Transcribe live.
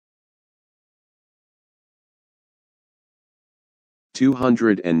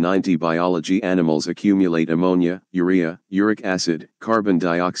290 biology animals accumulate ammonia, urea, uric acid, carbon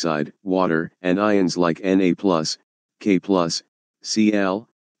dioxide, water, and ions like Na+, K+, Cl,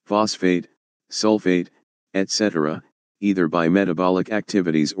 phosphate, sulfate, etc., either by metabolic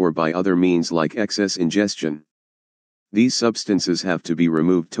activities or by other means like excess ingestion. These substances have to be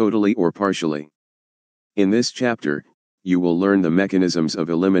removed totally or partially. In this chapter, you will learn the mechanisms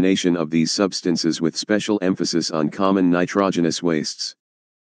of elimination of these substances with special emphasis on common nitrogenous wastes.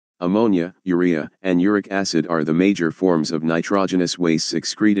 Ammonia, urea, and uric acid are the major forms of nitrogenous wastes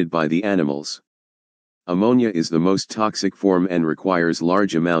excreted by the animals. Ammonia is the most toxic form and requires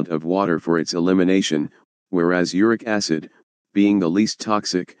large amount of water for its elimination, whereas uric acid, being the least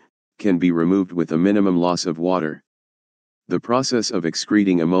toxic, can be removed with a minimum loss of water. The process of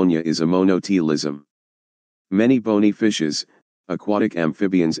excreting ammonia is ammonotelism. Many bony fishes, aquatic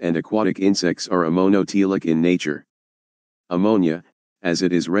amphibians and aquatic insects are ammonotelic in nature. Ammonia, as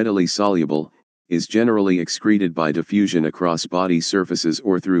it is readily soluble, is generally excreted by diffusion across body surfaces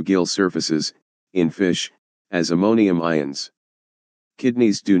or through gill surfaces, in fish, as ammonium ions.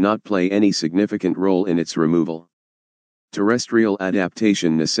 Kidneys do not play any significant role in its removal. Terrestrial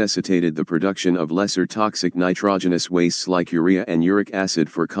adaptation necessitated the production of lesser toxic nitrogenous wastes like urea and uric acid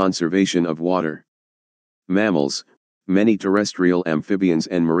for conservation of water. Mammals, many terrestrial amphibians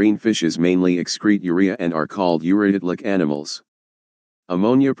and marine fishes mainly excrete urea and are called ureatelic animals.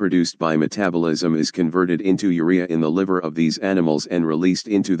 Ammonia produced by metabolism is converted into urea in the liver of these animals and released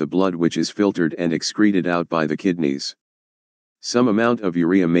into the blood, which is filtered and excreted out by the kidneys. Some amount of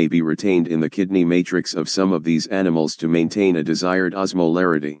urea may be retained in the kidney matrix of some of these animals to maintain a desired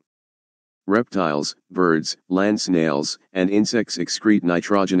osmolarity. Reptiles, birds, land snails, and insects excrete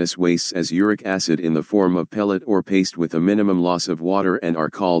nitrogenous wastes as uric acid in the form of pellet or paste with a minimum loss of water and are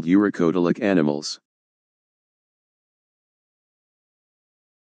called uricotelic animals.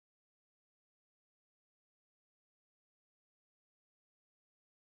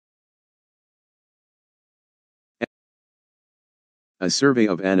 A survey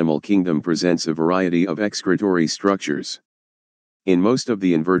of animal kingdom presents a variety of excretory structures. In most of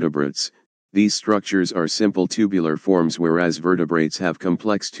the invertebrates, these structures are simple tubular forms, whereas vertebrates have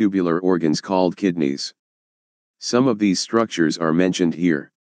complex tubular organs called kidneys. Some of these structures are mentioned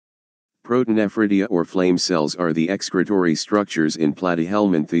here. Protonephridia or flame cells are the excretory structures in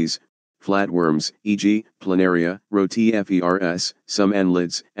platyhelminthes, flatworms, e.g., planaria, Rotifers, some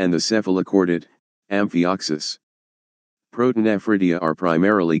annelids, and the cephalochordate, Amphioxus. Protonephridia are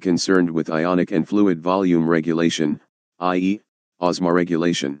primarily concerned with ionic and fluid volume regulation, i.e.,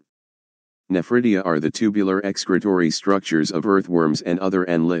 osmoregulation. Nephridia are the tubular excretory structures of earthworms and other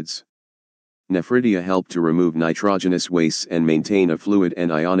annelids. Nephridia help to remove nitrogenous wastes and maintain a fluid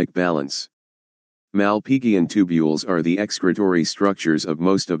and ionic balance. Malpighian tubules are the excretory structures of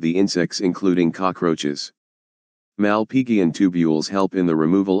most of the insects, including cockroaches. Malpighian tubules help in the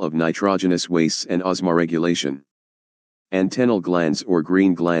removal of nitrogenous wastes and osmoregulation. Antennal glands or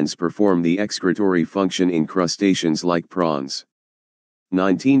green glands perform the excretory function in crustaceans like prawns.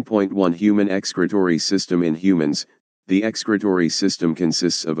 19.1 Human excretory system. In humans, the excretory system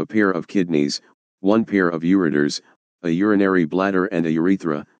consists of a pair of kidneys, one pair of ureters, a urinary bladder and a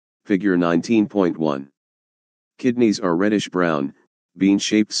urethra, figure 19.1. Kidneys are reddish-brown,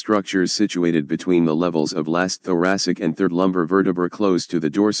 bean-shaped structures situated between the levels of last thoracic and third lumbar vertebra close to the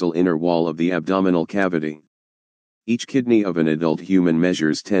dorsal inner wall of the abdominal cavity. Each kidney of an adult human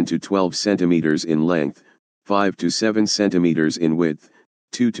measures 10 to 12 centimeters in length, 5 to 7 centimeters in width,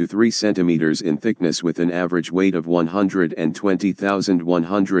 2 to 3 centimeters in thickness, with an average weight of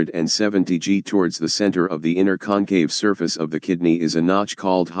 120,170 g. Towards the center of the inner concave surface of the kidney is a notch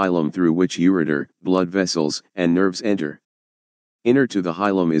called hilum, through which ureter, blood vessels, and nerves enter. Inner to the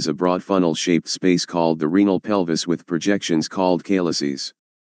hilum is a broad funnel-shaped space called the renal pelvis with projections called calyces.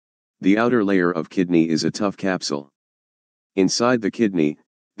 The outer layer of kidney is a tough capsule. Inside the kidney,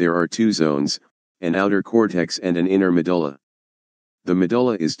 there are two zones, an outer cortex and an inner medulla. The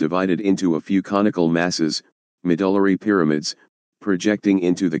medulla is divided into a few conical masses, medullary pyramids, projecting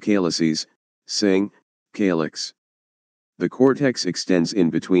into the calyces, saying, calyx. The cortex extends in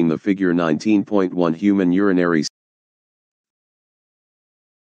between the figure 19.1 human urinary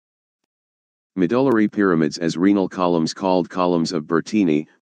medullary pyramids as renal columns called columns of Bertini,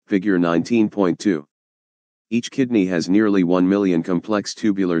 figure 19.2. Each kidney has nearly 1 million complex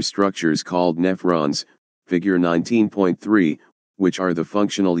tubular structures called nephrons, figure 19.3, which are the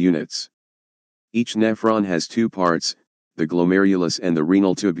functional units. Each nephron has two parts, the glomerulus and the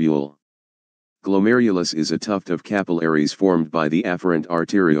renal tubule. Glomerulus is a tuft of capillaries formed by the afferent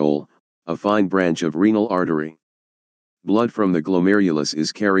arteriole, a fine branch of renal artery. Blood from the glomerulus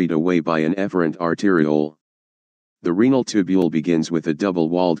is carried away by an efferent arteriole. The renal tubule begins with a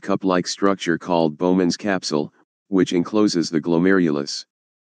double-walled cup-like structure called Bowman's capsule, which encloses the glomerulus.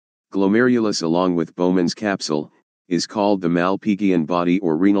 Glomerulus along with Bowman's capsule is called the Malpighian body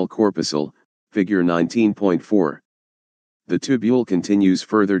or renal corpuscle, figure 19.4. The tubule continues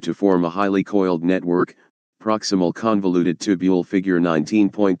further to form a highly coiled network, proximal convoluted tubule, figure 19.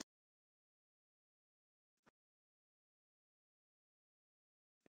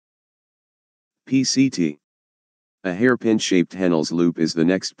 PCT. A hairpin-shaped Henle's loop is the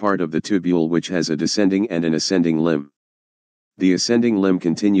next part of the tubule, which has a descending and an ascending limb. The ascending limb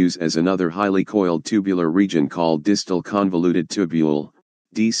continues as another highly coiled tubular region called distal convoluted tubule,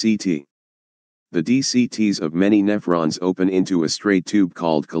 DCT. The DCTs of many nephrons open into a straight tube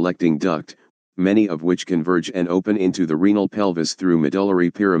called collecting duct, many of which converge and open into the renal pelvis through medullary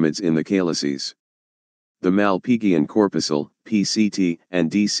pyramids in the calyces. The Malpighian corpuscle, PCT,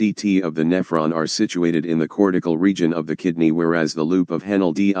 and DCT of the nephron are situated in the cortical region of the kidney, whereas the loop of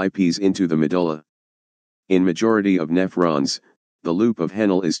Henle dips into the medulla. In majority of nephrons, the loop of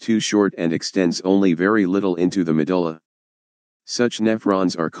Henle is too short and extends only very little into the medulla. Such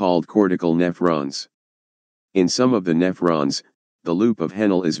nephrons are called cortical nephrons. In some of the nephrons, the loop of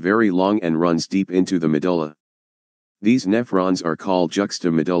Henle is very long and runs deep into the medulla. These nephrons are called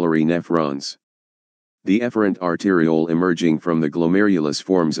juxtamedullary nephrons. The efferent arteriole emerging from the glomerulus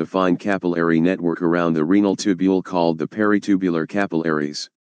forms a fine capillary network around the renal tubule called the peritubular capillaries.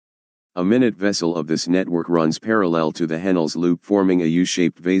 A minute vessel of this network runs parallel to the Henle's loop, forming a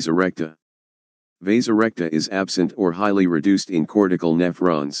U-shaped vasa recta. Vasa recta is absent or highly reduced in cortical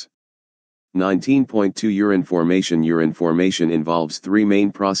nephrons. 19.2 Urine formation. Urine formation involves three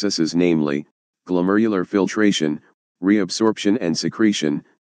main processes, namely, glomerular filtration, reabsorption and secretion,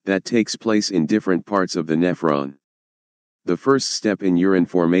 that takes place in different parts of the nephron. The first step in urine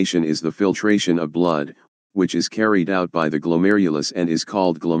formation is the filtration of blood, which is carried out by the glomerulus and is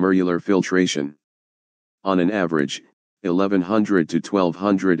called glomerular filtration. On an average, 1100 to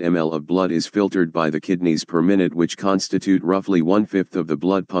 1200 ml of blood is filtered by the kidneys per minute, which constitute roughly 1/5 of the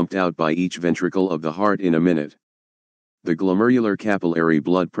blood pumped out by each ventricle of the heart in a minute. The glomerular capillary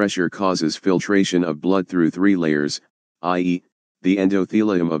blood pressure causes filtration of blood through three layers, i.e., the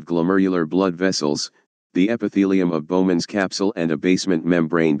endothelium of glomerular blood vessels, the epithelium of Bowman's capsule, and a basement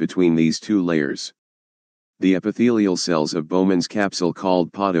membrane between these two layers. The epithelial cells of Bowman's capsule,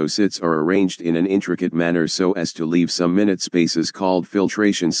 called podocytes, are arranged in an intricate manner so as to leave some minute spaces called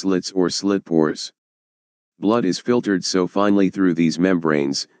filtration slits or slit pores. Blood is filtered so finely through these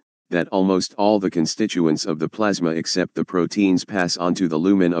membranes, that almost all the constituents of the plasma except the proteins pass onto the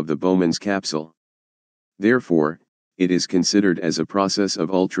lumen of the Bowman's capsule. Therefore, it is considered as a process of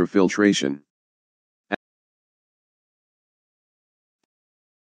ultrafiltration.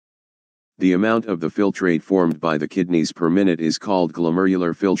 The amount of the filtrate formed by the kidneys per minute is called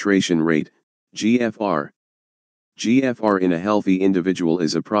glomerular filtration rate, GFR. GFR in a healthy individual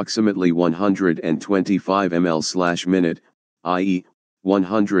is approximately 125 ml/minute, i.e.,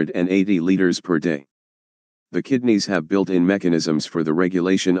 180 liters per day. The kidneys have built-in mechanisms for the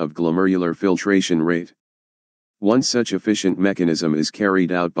regulation of glomerular filtration rate. One such efficient mechanism is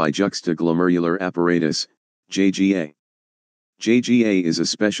carried out by juxtaglomerular apparatus, JGA. JGA is a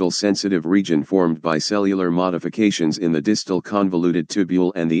special sensitive region formed by cellular modifications in the distal convoluted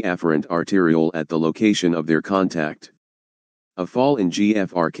tubule and the afferent arteriole at the location of their contact. A fall in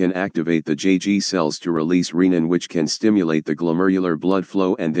GFR can activate the JG cells to release renin, which can stimulate the glomerular blood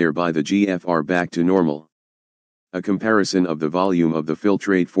flow and thereby the GFR back to normal. A comparison of the volume of the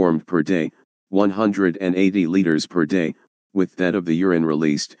filtrate formed per day, 180 liters per day, with that of the urine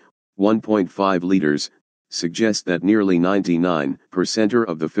released, 1.5 liters, suggests that nearly 99%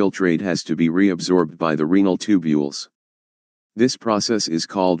 of the filtrate has to be reabsorbed by the renal tubules. This process is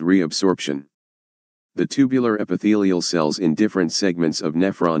called reabsorption. The tubular epithelial cells in different segments of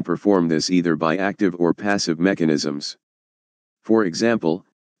nephron perform this either by active or passive mechanisms. For example,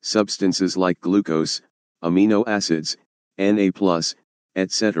 substances like glucose, amino acids, Na+,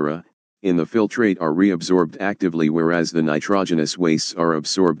 etc., in the filtrate are reabsorbed actively, whereas the nitrogenous wastes are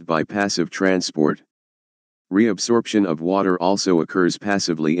absorbed by passive transport. Reabsorption of water also occurs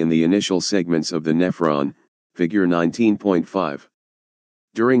passively in the initial segments of the nephron, figure 19.5.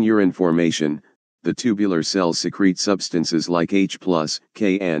 During urine formation, the tubular cells secrete substances like H+,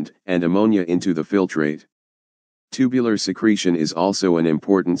 K and ammonia into the filtrate. Tubular secretion is also an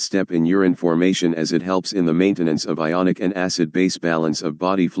important step in urine formation as it helps in the maintenance of ionic and acid-base balance of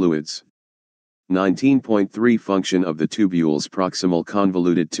body fluids. 19.3 Function of the tubules. Proximal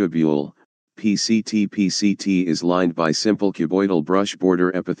convoluted tubule, PCT. PCT is lined by simple cuboidal brush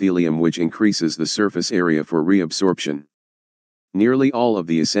border epithelium which increases the surface area for reabsorption. Nearly all of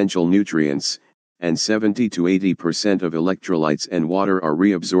the essential nutrients, and 70 to 80% of electrolytes and water are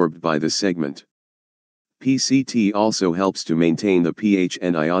reabsorbed by this segment. PCT also helps to maintain the pH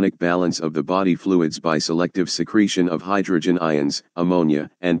and ionic balance of the body fluids by selective secretion of hydrogen ions, ammonia,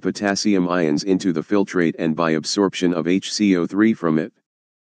 and potassium ions into the filtrate and by absorption of HCO3 from it.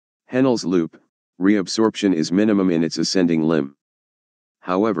 Henle's loop, reabsorption is minimum in its ascending limb.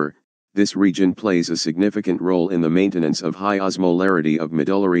 However, this region plays a significant role in the maintenance of high osmolarity of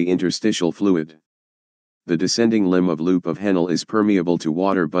medullary interstitial fluid. The descending limb of loop of Henle is permeable to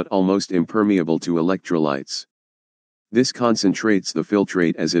water but almost impermeable to electrolytes. This concentrates the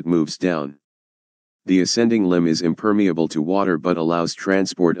filtrate as it moves down. The ascending limb is impermeable to water but allows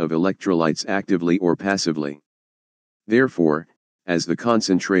transport of electrolytes actively or passively. Therefore, as the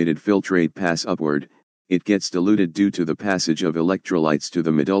concentrated filtrate pass upward, it gets diluted due to the passage of electrolytes to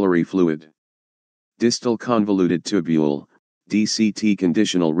the medullary fluid. Distal convoluted tubule, DCT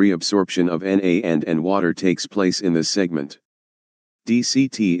conditional reabsorption of Na and water takes place in this segment.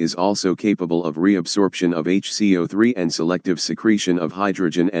 DCT is also capable of reabsorption of HCO3 and selective secretion of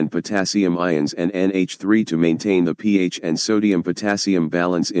hydrogen and potassium ions and NH3 to maintain the pH and sodium-potassium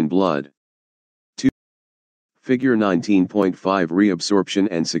balance in blood. 2. Figure 19.5 Reabsorption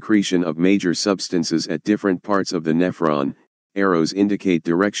and secretion of major substances at different parts of the nephron, arrows indicate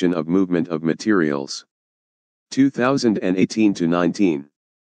direction of movement of materials. 2018-19.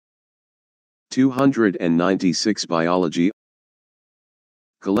 296 Biology.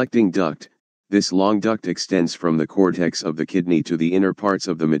 Collecting duct. This long duct extends from the cortex of the kidney to the inner parts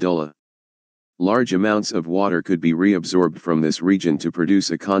of the medulla. Large amounts of water could be reabsorbed from this region to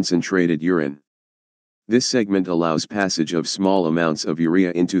produce a concentrated urine. This segment allows passage of small amounts of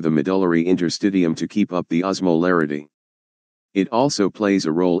urea into the medullary interstitium to keep up the osmolarity. It also plays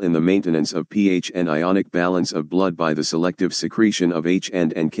a role in the maintenance of pH and ionic balance of blood by the selective secretion of H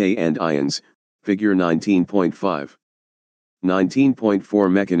and K and ions, figure 19.5.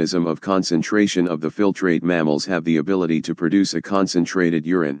 19.4 Mechanism of concentration of the filtrate. Mammals have the ability to produce a concentrated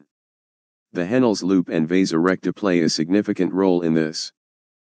urine. The Henle's loop and vasa recta play a significant role in this.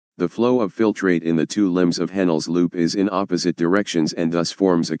 The flow of filtrate in the two limbs of Henle's loop is in opposite directions and thus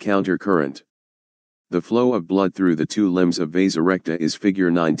forms a counter-current. The flow of blood through the two limbs of vasa recta is figure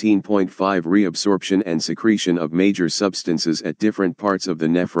 19.5. Reabsorption and secretion of major substances at different parts of the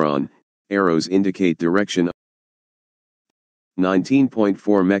nephron, arrows indicate direction.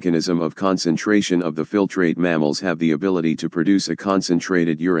 19.4 Mechanism of concentration of the filtrate. Mammals have the ability to produce a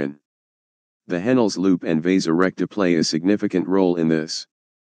concentrated urine. The Henle's loop and vasa recta play a significant role in this.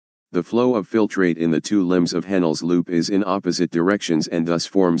 The flow of filtrate in the two limbs of Henle's loop is in opposite directions and thus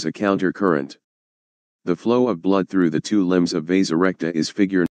forms a counter-current. The flow of blood through the two limbs of vasa recta is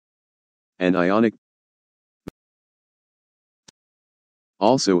figure and ionic,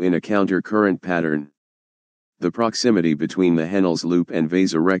 also in a counter-current pattern. The proximity between the Henle's loop and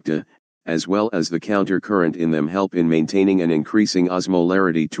vasa recta, as well as the counter-current in them, help in maintaining an increasing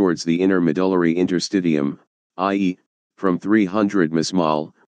osmolarity towards the inner medullary interstitium, i.e., from 300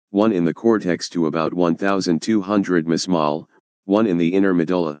 mmol, 1 in the cortex to about 1200 mmol, 1 in the inner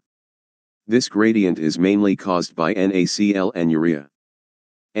medulla. This gradient is mainly caused by NaCl and urea.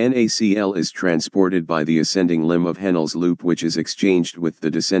 NaCl is transported by the ascending limb of Henle's loop, which is exchanged with the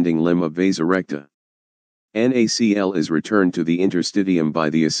descending limb of vasa recta. NaCl is returned to the interstitium by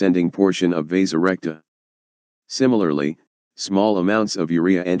the ascending portion of vasa recta. Similarly, small amounts of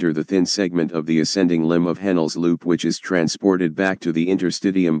urea enter the thin segment of the ascending limb of Henle's loop, which is transported back to the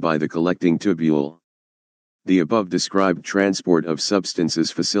interstitium by the collecting tubule. The above described transport of substances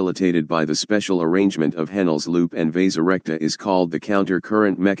facilitated by the special arrangement of Henle's loop and vasa recta is called the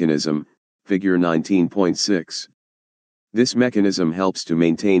counter-current mechanism, figure 19.6. This mechanism helps to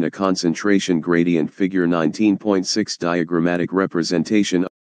maintain a concentration gradient, figure 19.6. Diagrammatic representation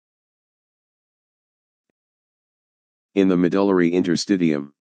in the medullary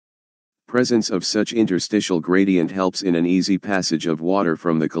interstitium. Presence of such interstitial gradient helps in an easy passage of water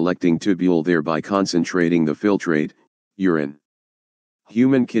from the collecting tubule, thereby concentrating the filtrate, urine.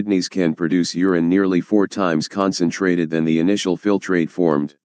 Human kidneys can produce urine nearly 4 times concentrated than the initial filtrate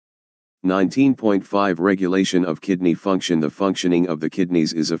formed. 19.5 Regulation of kidney function. The functioning of the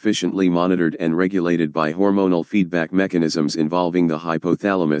kidneys is efficiently monitored and regulated by hormonal feedback mechanisms involving the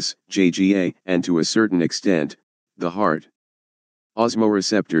hypothalamus, JGA, and to a certain extent, the heart.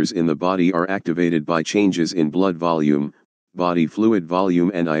 Osmoreceptors in the body are activated by changes in blood volume, body fluid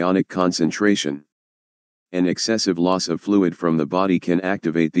volume and ionic concentration. An excessive loss of fluid from the body can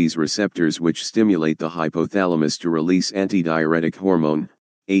activate these receptors, which stimulate the hypothalamus to release antidiuretic hormone,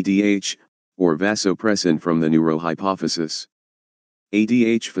 ADH, or vasopressin from the neurohypophysis.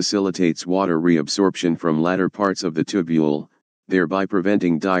 ADH facilitates water reabsorption from latter parts of the tubule, thereby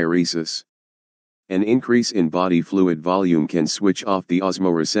preventing diuresis. An increase in body fluid volume can switch off the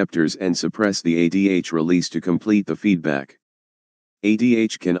osmoreceptors and suppress the ADH release to complete the feedback.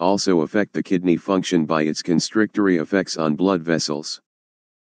 ADH can also affect the kidney function by its constrictory effects on blood vessels.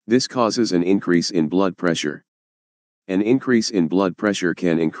 This causes an increase in blood pressure. An increase in blood pressure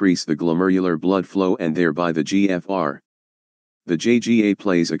can increase the glomerular blood flow and thereby the GFR. The JGA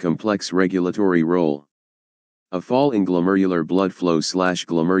plays a complex regulatory role. A fall in glomerular blood flow /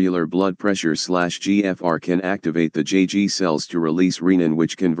 glomerular blood pressure / GFR can activate the JG cells to release renin,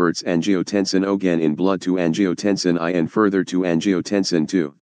 which converts angiotensin again in blood to angiotensin I and further to angiotensin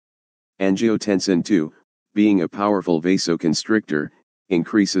II. Angiotensin II, being a powerful vasoconstrictor,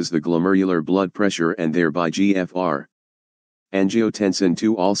 increases the glomerular blood pressure and thereby GFR. Angiotensin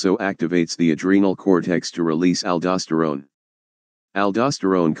II also activates the adrenal cortex to release aldosterone.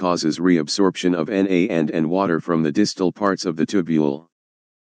 Aldosterone causes reabsorption of Na and water from the distal parts of the tubule.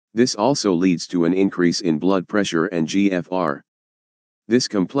 This also leads to an increase in blood pressure and GFR. This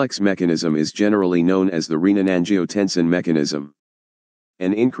complex mechanism is generally known as the renin-angiotensin mechanism.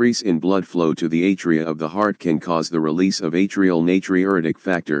 An increase in blood flow to the atria of the heart can cause the release of atrial natriuretic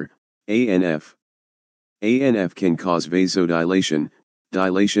factor, ANF. ANF can cause vasodilation,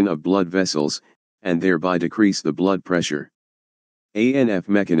 dilation of blood vessels, and thereby decrease the blood pressure. ANF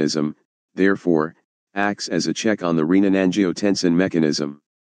mechanism, therefore, acts as a check on the renin-angiotensin mechanism.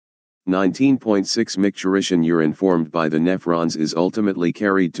 19.6 micturition urine formed by the nephrons is ultimately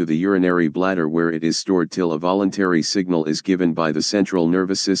carried to the urinary bladder, where it is stored till a voluntary signal is given by the central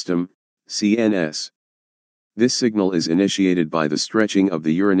nervous system, CNS. This signal is initiated by the stretching of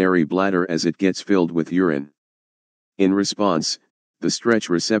the urinary bladder as it gets filled with urine. In response, the stretch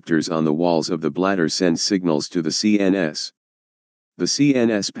receptors on the walls of the bladder send signals to the CNS. The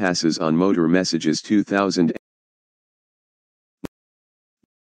CNS passes on motor messages 2000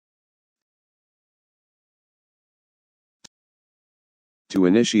 to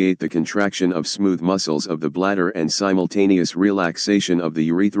initiate the contraction of smooth muscles of the bladder and simultaneous relaxation of the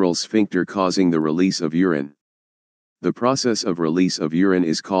urethral sphincter, causing the release of urine. The process of release of urine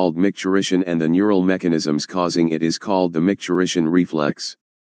is called micturition, and the neural mechanisms causing it is called the micturition reflex.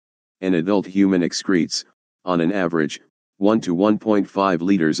 An adult human excretes, on an average, 1 to 1.5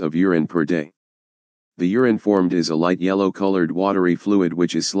 liters of urine per day. The urine formed is a light yellow-colored watery fluid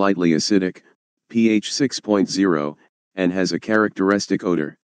which is slightly acidic, pH 6.0, and has a characteristic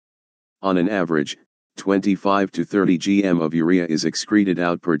odor. On an average, 25 to 30 gm of urea is excreted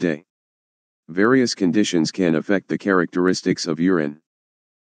out per day. Various conditions can affect the characteristics of urine.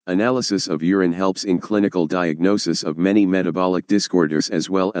 Analysis of urine helps in clinical diagnosis of many metabolic disorders as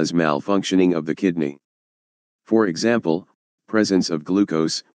well as malfunctioning of the kidney. For example, presence of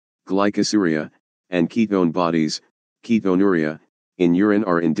glucose, glycosuria, and ketone bodies, ketonuria, in urine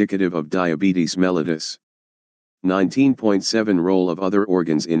are indicative of diabetes mellitus. 19.7 Role of other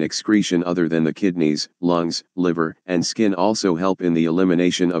organs in excretion other than the kidneys, lungs, liver, and skin also help in the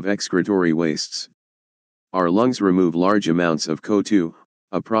elimination of excretory wastes. Our lungs remove large amounts of CO2,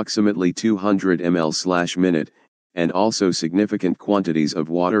 approximately 200 ml/minute, and also significant quantities of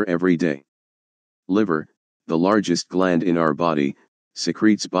water every day. Liver, the largest gland in our body,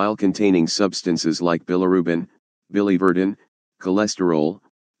 secretes bile-containing substances like bilirubin, biliverdin, cholesterol,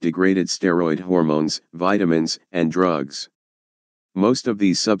 degraded steroid hormones, vitamins, and drugs. Most of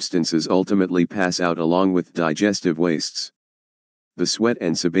these substances ultimately pass out along with digestive wastes. The sweat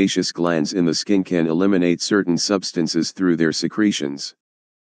and sebaceous glands in the skin can eliminate certain substances through their secretions.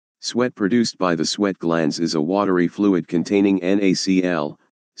 Sweat produced by the sweat glands is a watery fluid containing NaCl,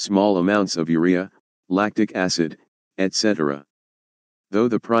 small amounts of urea, lactic acid, etc. Though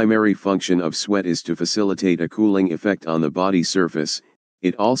the primary function of sweat is to facilitate a cooling effect on the body surface,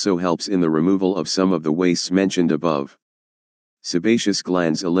 it also helps in the removal of some of the wastes mentioned above. Sebaceous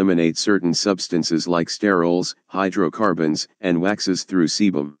glands eliminate certain substances like sterols, hydrocarbons, and waxes through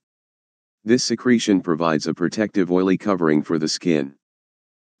sebum. This secretion provides a protective oily covering for the skin.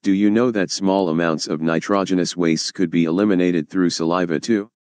 Do you know that small amounts of nitrogenous wastes could be eliminated through saliva too?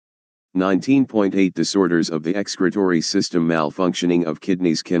 19.8 Disorders of the excretory system. Malfunctioning of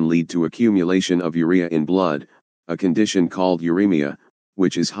kidneys can lead to accumulation of urea in blood, a condition called uremia,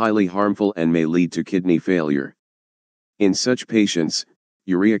 which is highly harmful and may lead to kidney failure. In such patients,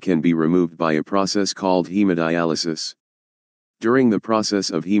 urea can be removed by a process called hemodialysis. During the process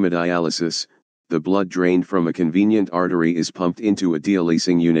of hemodialysis, the blood drained from a convenient artery is pumped into a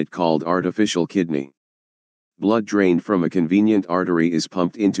dialysing unit called artificial kidney. Blood drained from a convenient artery is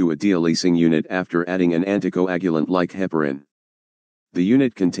pumped into a dialysing unit after adding an anticoagulant like heparin. The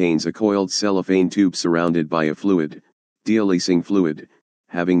unit contains a coiled cellophane tube surrounded by a fluid, dialysing fluid,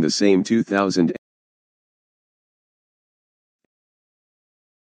 having the same 2000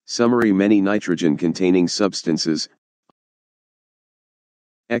 Summary: many nitrogen-containing substances,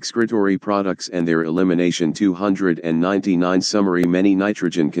 excretory products and their elimination. 299 Summary: many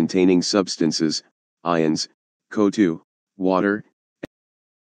nitrogen-containing substances, ions, CO2, water,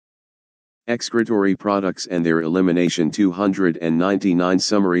 excretory products and their elimination. 299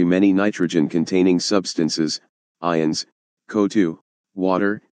 Summary: many nitrogen-containing substances, ions, CO2,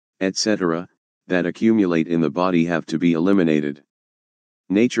 water, etc., that accumulate in the body have to be eliminated.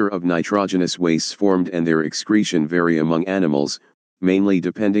 Nature of nitrogenous wastes formed and their excretion vary among animals, mainly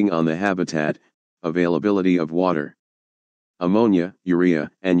depending on the habitat, availability of water. Ammonia,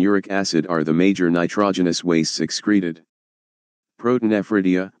 urea, and uric acid are the major nitrogenous wastes excreted.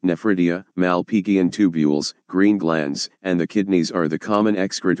 Protonephridia, nephridia, Malpighian tubules, green glands, and the kidneys are the common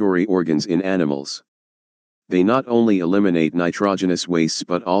excretory organs in animals. They not only eliminate nitrogenous wastes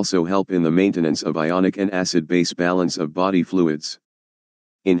but also help in the maintenance of ionic and acid-base balance of body fluids.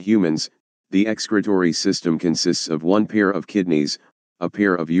 In humans, the excretory system consists of one pair of kidneys, a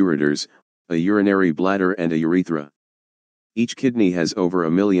pair of ureters, a urinary bladder and a urethra. Each kidney has over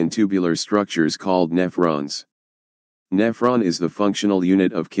 1 million tubular structures called nephrons. Nephron is the functional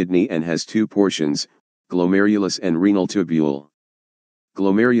unit of kidney and has two portions, glomerulus and renal tubule.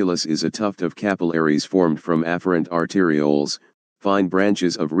 Glomerulus is a tuft of capillaries formed from afferent arterioles, fine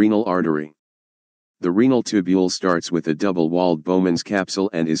branches of renal artery. The renal tubule starts with a double-walled Bowman's capsule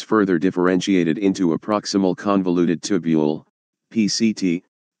and is further differentiated into a proximal convoluted tubule, PCT,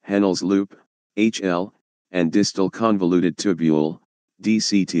 Henle's loop, HL, and distal convoluted tubule,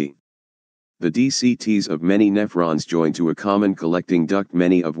 DCT. The DCTs of many nephrons join to a common collecting duct,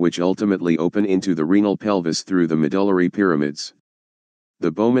 many of which ultimately open into the renal pelvis through the medullary pyramids.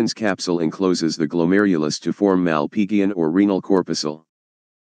 The Bowman's capsule encloses the glomerulus to form Malpighian or renal corpuscle.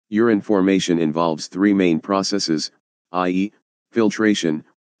 Urine formation involves three main processes, i.e., filtration,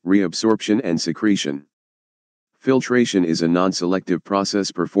 reabsorption and secretion. Filtration is a non-selective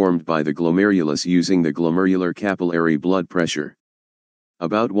process performed by the glomerulus using the glomerular capillary blood pressure.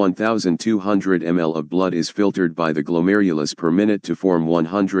 About 1,200 ml of blood is filtered by the glomerulus per minute to form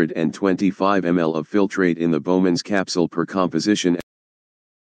 125 ml of filtrate in the Bowman's capsule per composition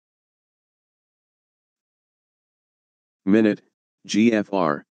minute,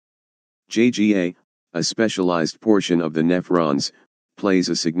 GFR. JGA, a specialized portion of the nephrons, plays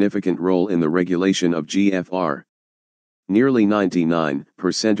a significant role in the regulation of GFR. Nearly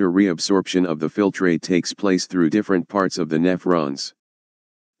 99% or reabsorption of the filtrate takes place through different parts of the nephrons.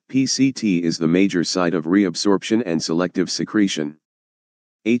 PCT is the major site of reabsorption and selective secretion.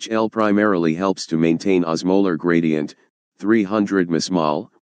 HL primarily helps to maintain osmolar gradient, 300 mmol,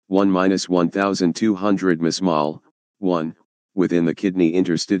 1-1200 mmol, 1, within the kidney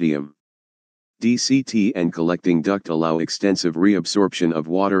interstitium. DCT and collecting duct allow extensive reabsorption of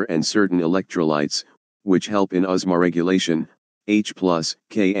water and certain electrolytes, which help in osmoregulation. H+,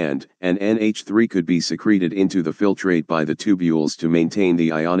 K and NH3 could be secreted into the filtrate by the tubules to maintain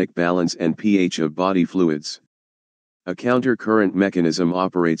the ionic balance and pH of body fluids. A counter-current mechanism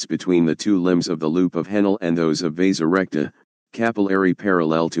operates between the two limbs of the loop of Henle and those of vasa recta, capillary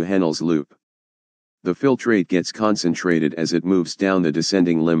parallel to Henle's loop. The filtrate gets concentrated as it moves down the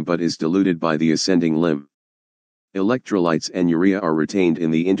descending limb but is diluted by the ascending limb. Electrolytes and urea are retained in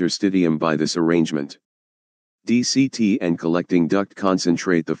the interstitium by this arrangement. DCT and collecting duct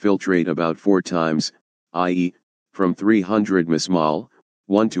concentrate the filtrate about 4 times, i.e., from 300 mmol,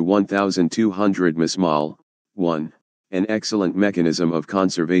 1 to 1200 mmol, 1, an excellent mechanism of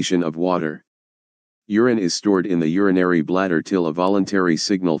conservation of water. Urine is stored in the urinary bladder till a voluntary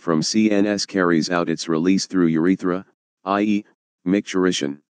signal from CNS carries out its release through urethra, i.e.,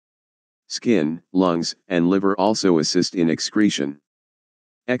 micturition. Skin, lungs, and liver also assist in excretion.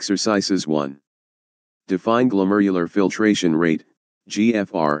 Exercises 1. Define glomerular filtration rate,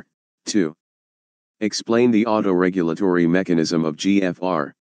 GFR. 2. Explain the autoregulatory mechanism of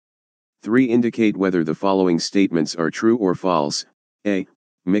GFR. 3. Indicate whether the following statements are true or false. A.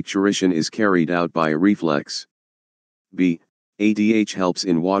 Micturition is carried out by a reflex. B. ADH helps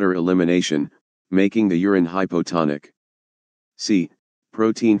in water elimination, making the urine hypotonic. C.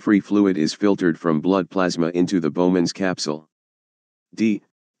 Protein-free fluid is filtered from blood plasma into the Bowman's capsule. D.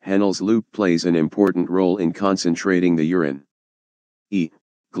 Henle's loop plays an important role in concentrating the urine. E.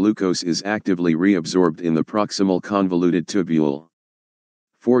 glucose is actively reabsorbed in the proximal convoluted tubule.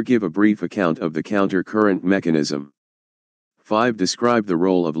 4. Give a brief account of the counter-current mechanism. 5. Describe the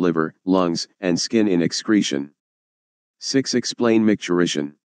role of liver, lungs, and skin in excretion. 6. Explain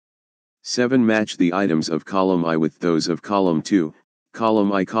micturition. 7. Match the items of column I with those of column 2,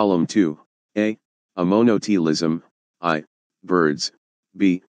 column I. Column 2, A. Ammonotelism, I. Birds,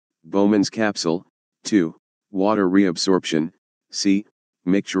 B. Bowman's capsule, 2. Water reabsorption, C.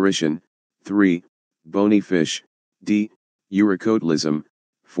 Micturition, 3. Bony fish, D. Urocotylism,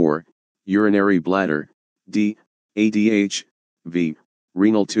 4. Urinary bladder, D. ADH, V.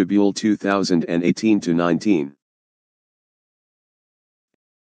 Renal tubule 2018-19.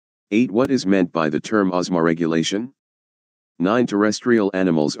 8. What is meant by the term osmoregulation? 9. Terrestrial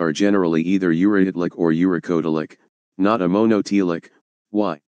animals are generally either ureatelic or urocotylic, not ammonotelic.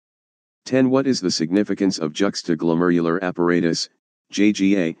 Why? 10. What is the significance of juxtaglomerular apparatus,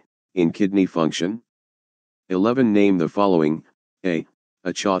 JGA, in kidney function? 11. Name the following: A.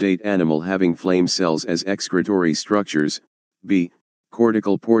 A chaudate animal having flame cells as excretory structures, B.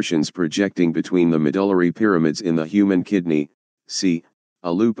 Cortical portions projecting between the medullary pyramids in the human kidney, C.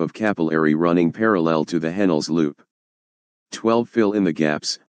 A loop of capillary running parallel to the Henle's loop. 12. Fill in the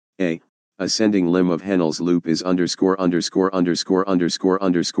gaps. A. Ascending limb of Henle's loop is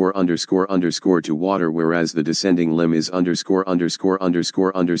to water, whereas the descending limb is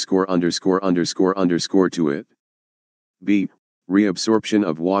to it. B. Reabsorption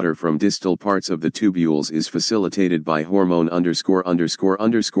of water from distal parts of the tubules is facilitated by hormone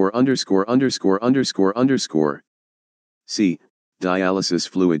C. Dialysis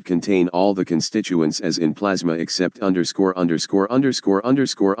fluid contain all the constituents as in plasma except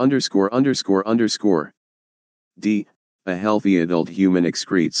D. A healthy adult human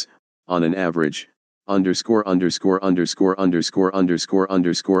excretes, on an average,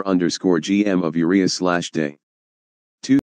 gm of urea/day.